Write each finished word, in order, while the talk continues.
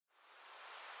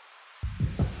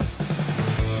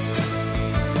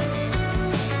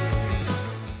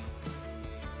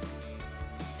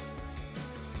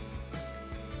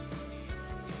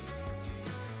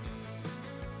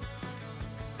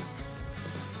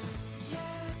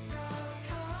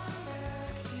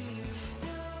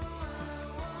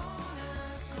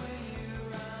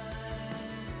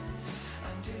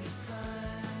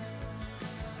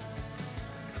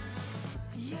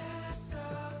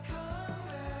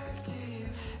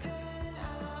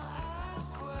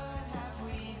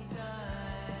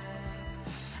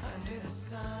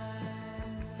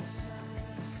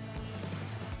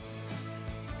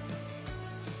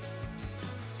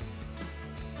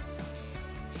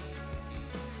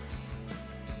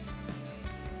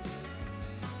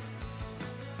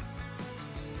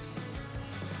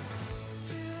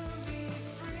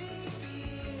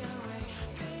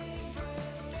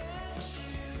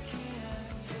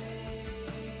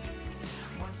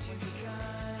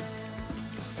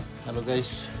Hello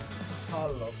guys.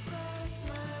 Hello.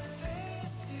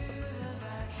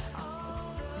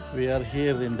 We are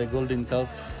here in the Golden Calf.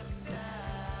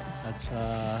 That's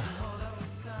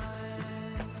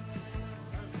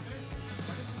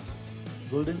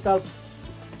Golden Calf.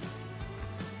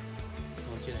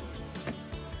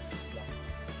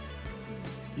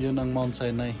 Yun ang Mount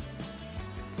Sinai.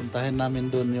 Puntahin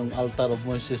namin doon yung altar of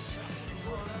Moses.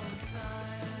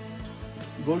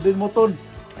 Golden Mountain.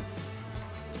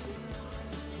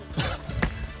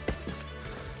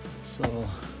 So,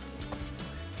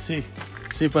 see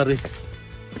pare.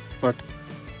 What?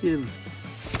 Here.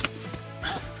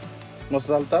 What's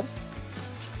the altar?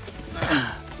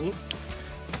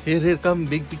 Here, come,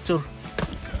 big picture.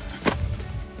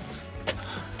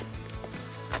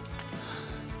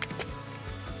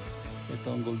 Ito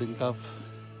ang Golden Calf.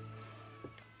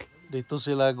 Dito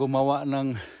sila gumawa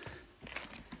ng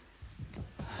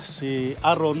si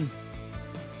Aaron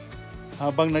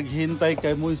habang naghintay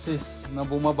kay Moises na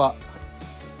bumaba.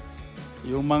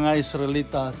 Yung mga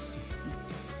Israelitas,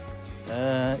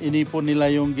 inipon nila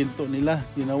yung ginto nila.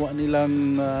 Ginawa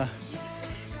nilang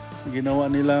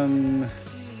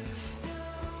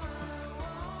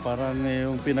parang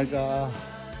yung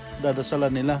pinag-dadasalan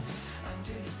nila.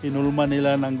 Hinulman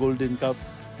nila ng Golden Calf.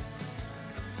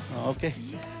 Okay.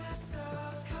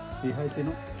 Si hi,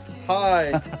 Tino.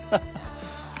 Hi.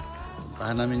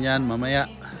 Puntahan namin yan mamaya.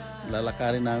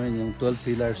 Lalakarin namin yung 12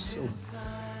 pillars of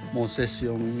Moses,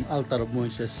 yung altar of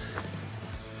Moses.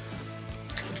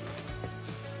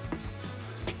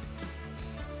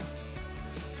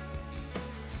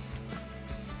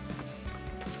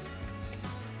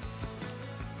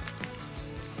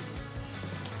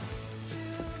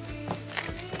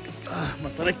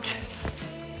 Matarik.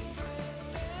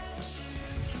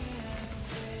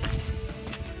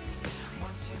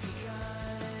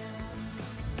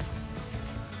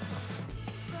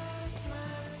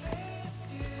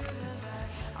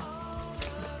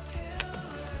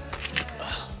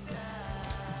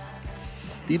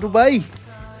 Tino bay.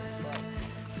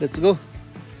 Let's go.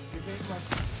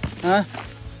 Huh?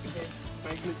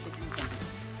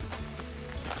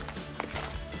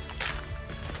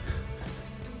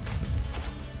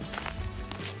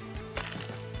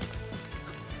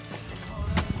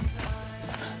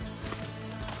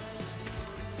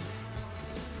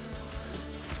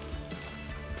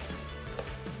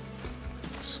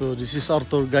 So this is our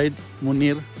tour guide,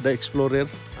 Munir, the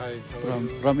explorer. Hi,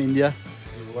 from India.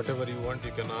 Whatever you want,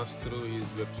 you can ask through his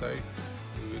website.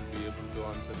 We will be able to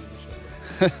answer you,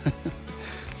 inshallah.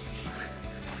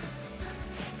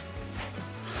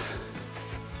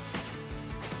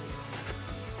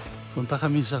 Punta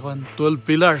kami sa 12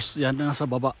 pillars. Yan nga sa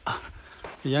baba.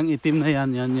 Yang itim na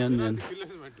yan.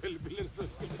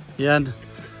 Yan.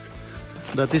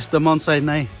 That is the Mount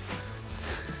Sinai.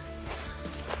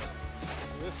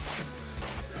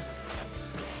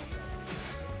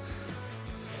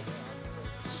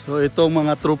 So itong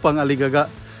mga trupang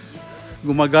aligaga,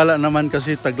 gumagala naman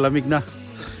kasi taglamig na.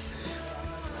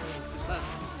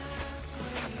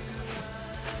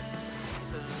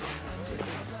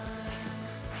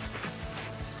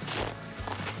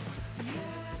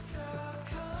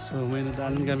 So may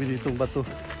nadaanan kami ditong bato.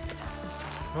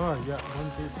 Oh, yeah.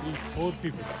 1, 2, 3, 4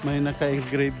 people. May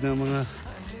naka-engrave na mga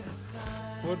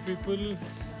 4 people,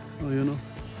 oh, you know.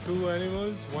 2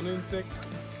 animals, 1 insect.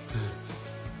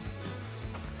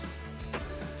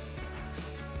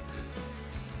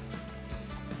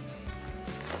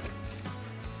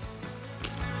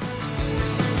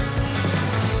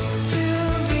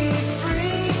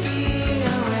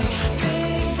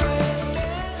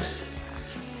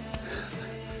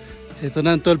 Ito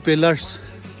na ang 12 pillars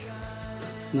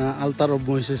na altar of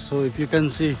Moses. So if you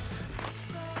can see,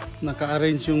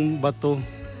 naka-arrange yung bato.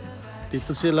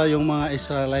 Dito sila yung mga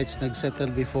Israelites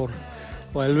nag-settle before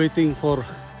while waiting for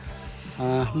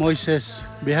Moses.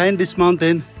 Behind this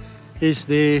mountain is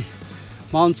the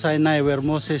Mount Sinai where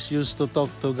Moses used to talk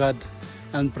to God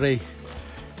and pray.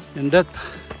 And that,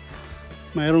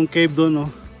 mayroong cave doon, no?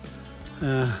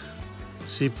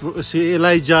 Si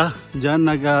Elijah dyan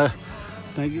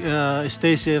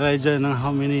stay si Elijah ng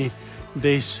how many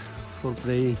days for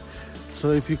praying.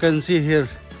 So if you can see here,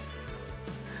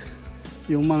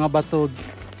 yung mga bato,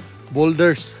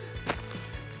 boulders,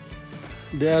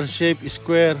 they are shaped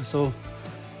square. So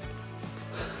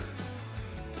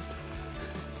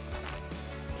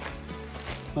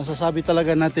masasabi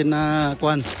talaga natin na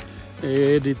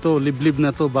dito liblib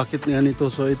na to. Bakit nga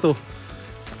nito? So ito,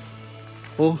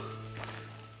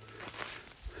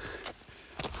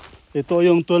 ito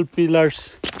yung 12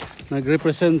 pillars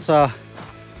nag-represent sa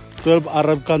 12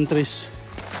 Arab countries.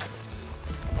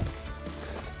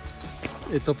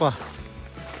 ito pa.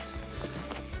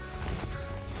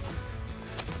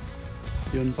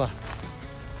 Yun pa.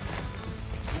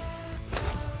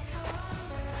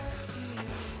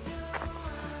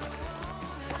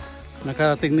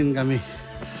 Nakarating din kami.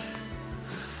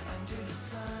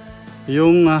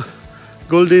 Yung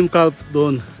golden calf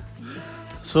doon.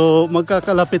 So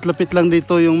magkakalapit-lapit lang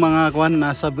dito yung mga kwan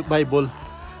nasa Bible.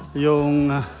 Yung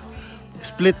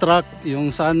split rock,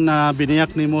 yung saan na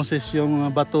biniyak ni Moses yung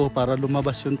bato para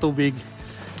lumabas yung tubig.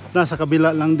 Nasa kabila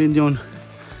lang din yun.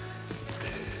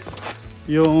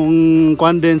 Yung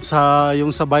kwan din sa,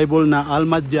 yung sa Bible na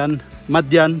Al-Madyan,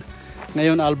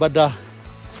 ngayon Al-Bada.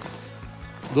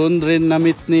 Doon rin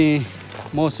na-meet ni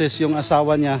Moses yung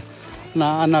asawa niya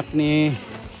na anak ni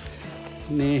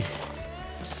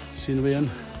sino ba yan?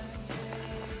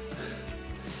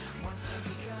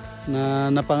 Na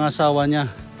napangasawa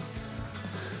niya.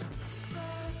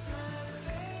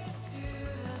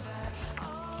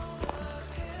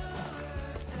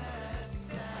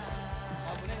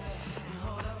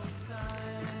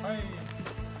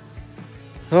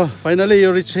 Oh, finally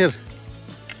you reach here.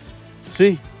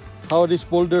 See how these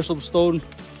boulders of stone.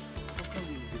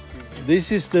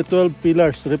 This is the 12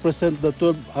 pillars, represent the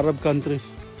 12 Arab countries.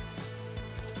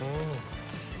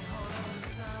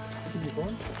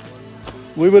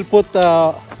 We will put,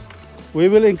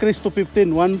 we will increase to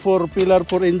 15. One for pillar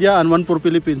for India and one for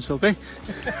Philippines, okay?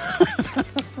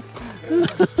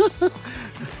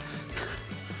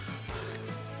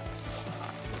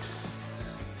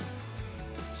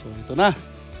 So ito na.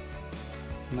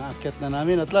 Naakyat na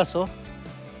namin at last, oh.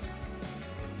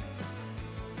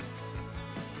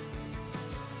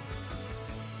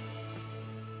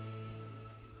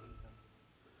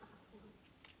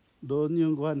 Doon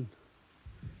yung kwan.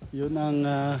 Yun ang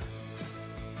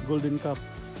Golden Cup.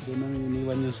 Doon ang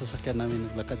iniwan yung sasakyan namin.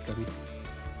 Naglakad kami.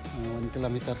 1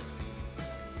 kilometer.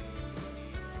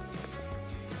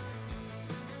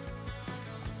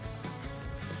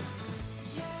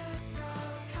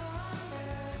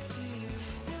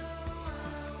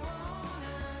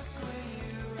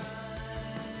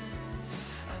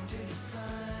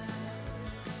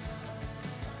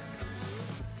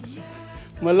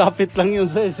 Malapit lang yun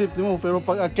sa isip mo, pero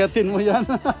pag akyatin mo yan,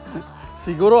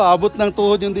 siguro abot ng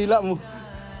tuhod yung dila mo.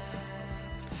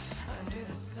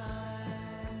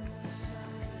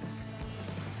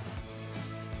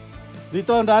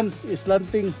 Dito ang daan,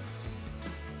 slanting.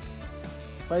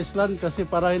 Pa-slant kasi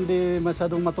para hindi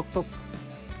masyadong matuktok.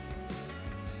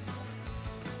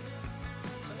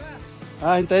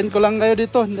 Hintayin ko lang kayo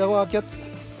dito, hindi ako akyat.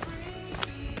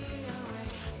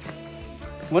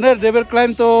 Munir, they will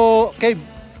climb to cave.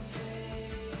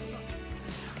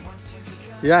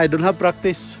 Yeah, I don't have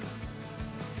practice.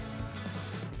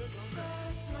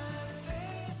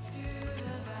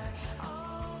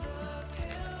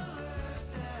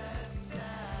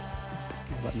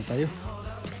 Baba na tayo.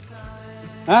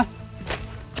 Ha?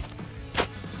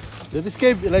 That is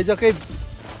cave, Elijah Cave.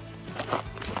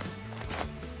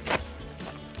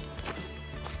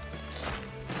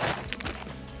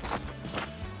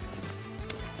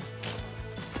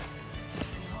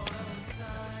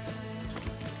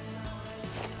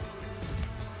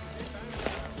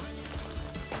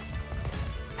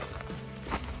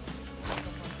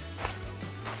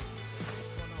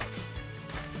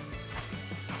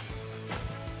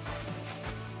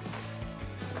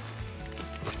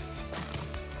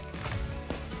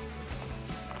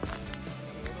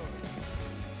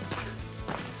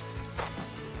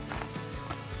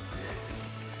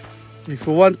 If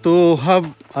you want to have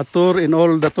a tour in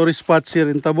all the tourist spots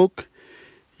here in Tabuk,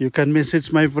 you can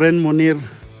message my friend Munir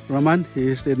Rahman.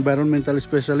 He is the environmental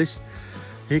specialist.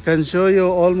 He can show you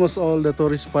almost all the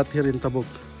tourist spots here in Tabuk.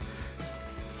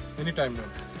 Anytime, man.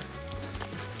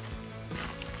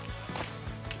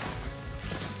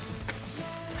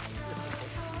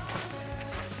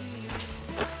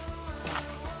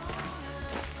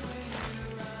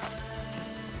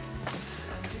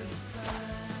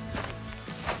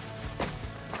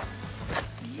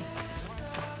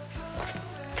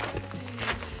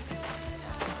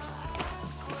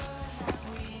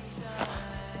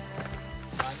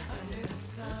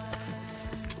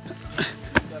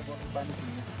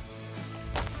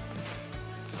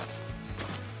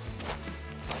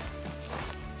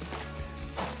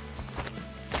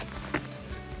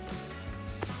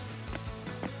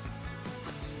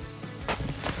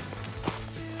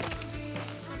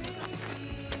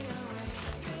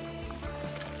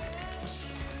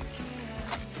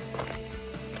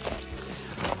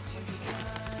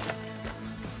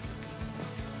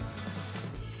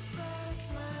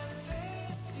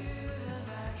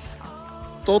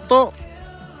 Toto.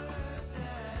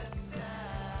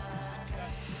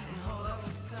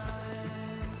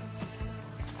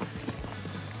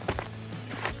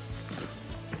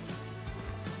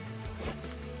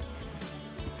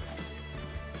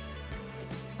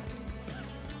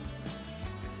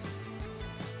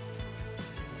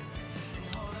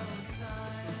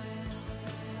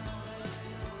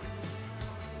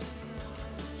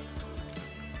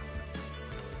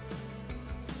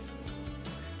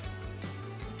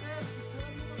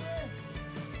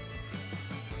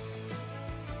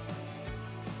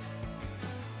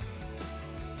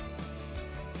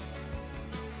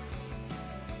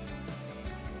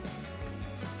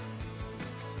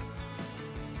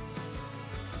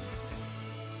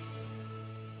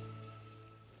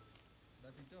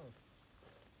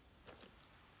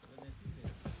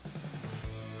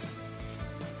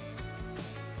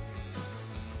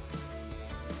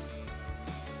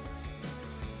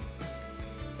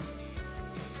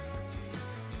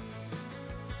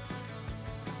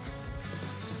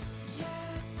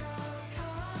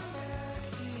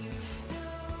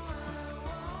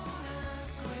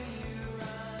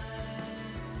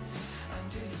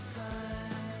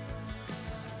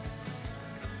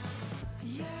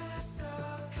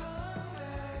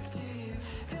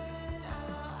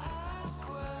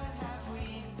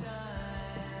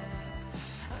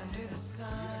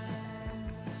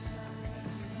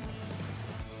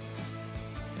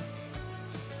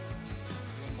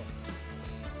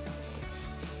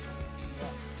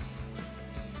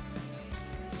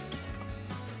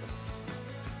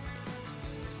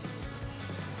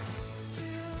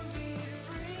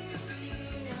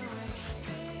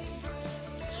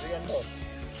 കണ്ടോ?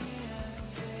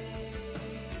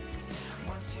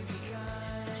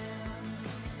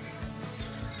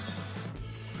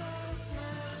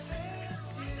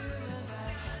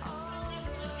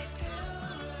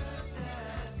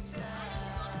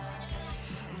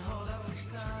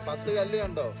 പത്ത് കല്ല്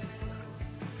കണ്ടോ?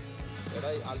 എടാ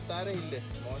അൾത്താര ഇല്ലേ?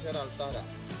 മോശം അൾത്താര.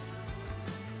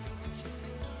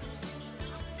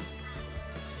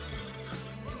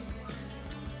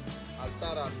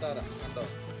 അൾത്താര കണ്ടോ?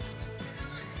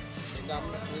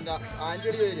 നിന്റെ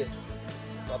ആന്റിയോട് ചോദില്ലേ?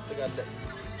 10 കല്ല്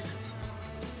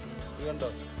ഇത് കണ്ടോ?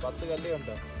 10 കല്ല്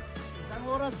കണ്ടോ?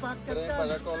 ഇത്രയും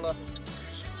പഴക്കമുള്ള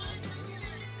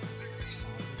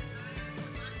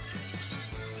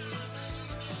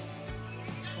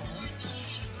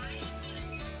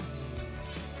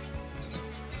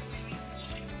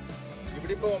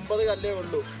ഇവിടെ ഇപ്പൊ 9 കല്ലേ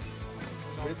ഉള്ളൂ.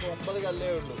 ഇവിടെ ഇപ്പൊ 9 കല്ലേ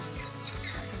ഉള്ളൂ.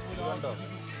 കണ്ടോ?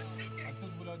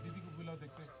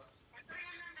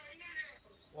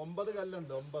 9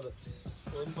 കല്ലുണ്ട്. 9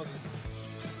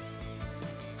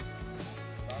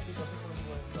 ബാക്കി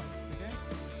 10